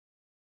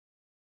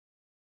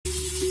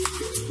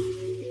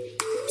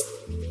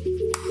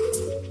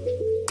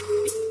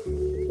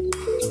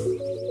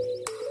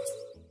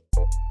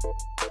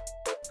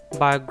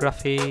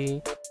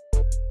Biography.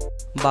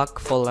 Bug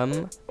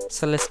Fulham,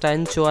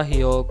 Celestine Chua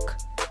Hyok,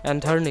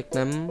 and her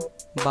nickname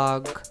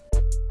Bug.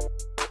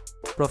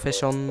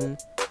 Profession: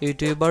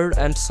 YouTuber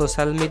and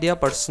social media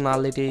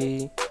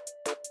personality.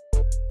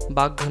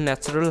 Bug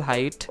natural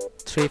height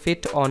 3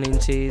 feet 1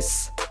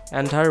 inches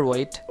and her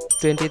weight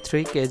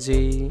 23 kg.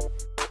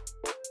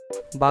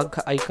 Bug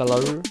eye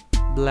color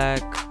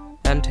black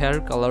and hair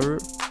color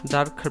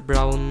dark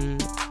brown.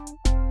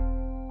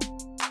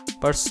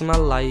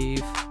 Personal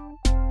life: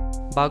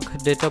 Bug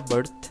date of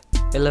birth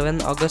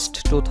 11 August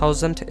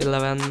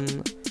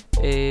 2011.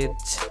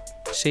 Age: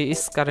 she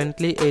is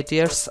currently 8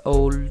 years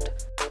old.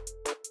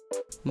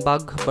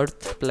 Bug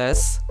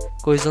birthplace: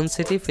 Quezon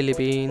City,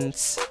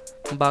 Philippines.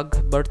 Bug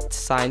birth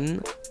sign: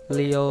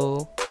 Leo.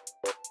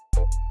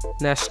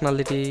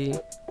 Nationality: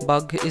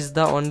 Bug is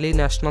the only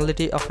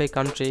nationality of a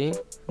country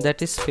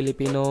that is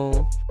Filipino.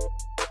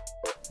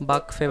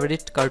 Bug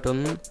favorite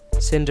cartoon: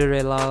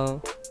 Cinderella.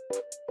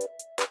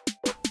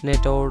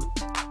 Net worth: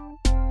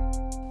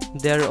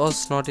 there was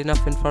not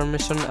enough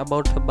information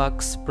about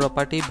Bug's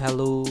property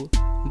value,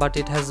 but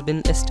it has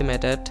been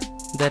estimated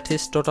that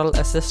his total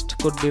assets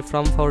could be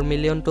from $4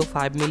 million to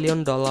 $5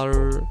 million.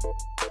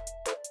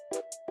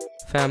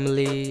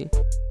 Family: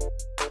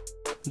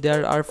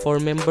 there are 4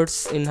 members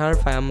in her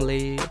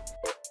family.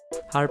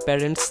 Her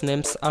parents'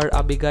 names are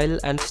Abigail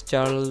and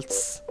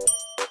Charles.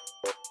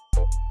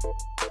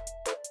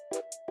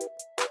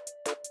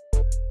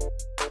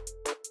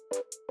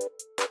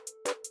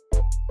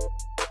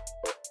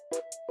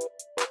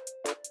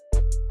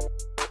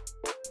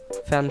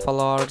 Fan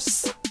followers: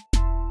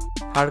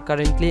 her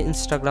currently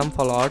Instagram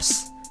followers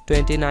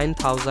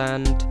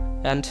 29,000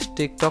 and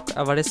TikTok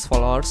average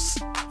followers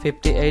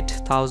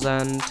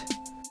 58,000.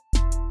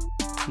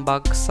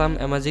 Bug some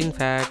amazing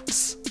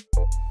facts.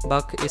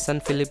 Bug is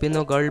an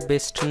Filipino girl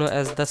best known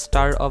as the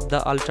star of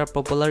the ultra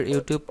popular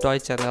YouTube toy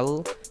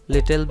channel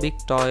Little Big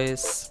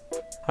Toys.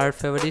 Her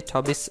favorite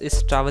hobbies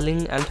is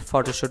traveling and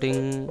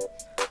photoshooting.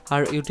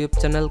 Her YouTube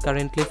channel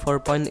currently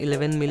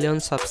 4.11 million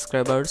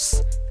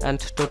subscribers and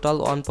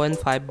total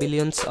 1.5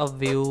 billion of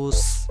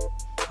views.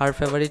 Her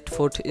favorite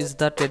food is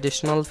the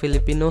traditional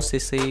Filipino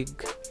sisig.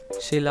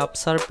 She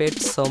loves her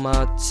pets so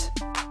much.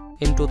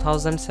 In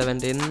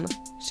 2017,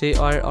 she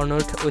was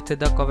honored with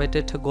the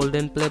coveted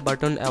Golden Play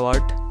Button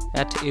Award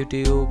at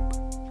YouTube.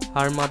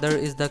 Her mother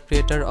is the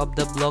creator of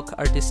the blog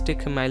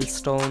Artistic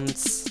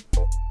Milestones.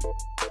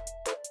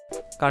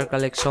 Car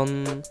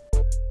collection: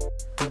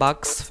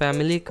 Bug's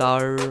family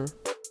car.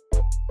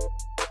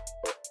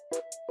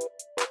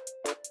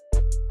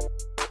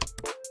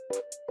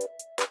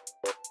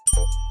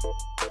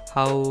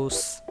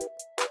 House: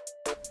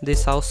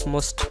 this house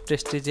most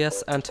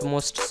prestigious and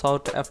most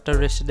sought after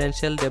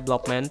residential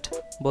development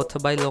both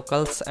by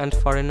locals and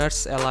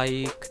foreigners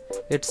alike.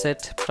 It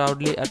sits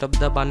proudly atop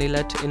the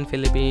Banilat in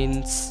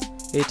Philippines.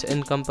 It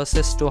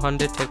encompasses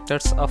 200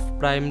 hectares of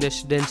prime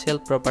residential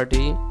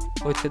property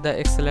with the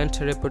excellent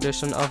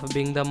reputation of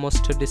being the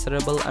most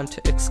desirable and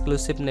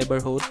exclusive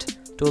neighborhood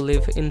to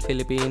live in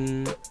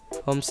Philippines.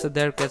 Homes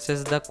there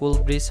catches the cool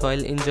breeze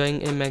while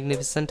enjoying a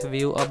magnificent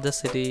view of the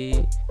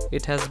city.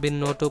 It has been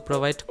known to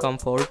provide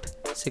comfort,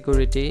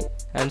 security,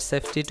 and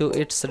safety to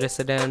its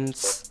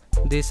residents.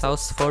 This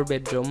house 4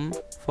 bedroom,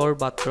 4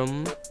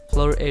 bathroom,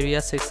 floor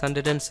area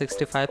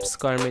 665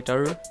 square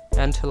meter,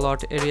 and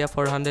lot area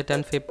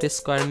 450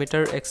 square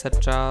meter,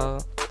 etc.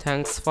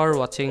 Thanks for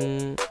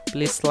watching.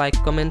 Please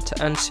like, comment,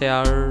 and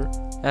share.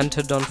 And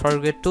don't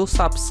forget to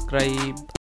subscribe.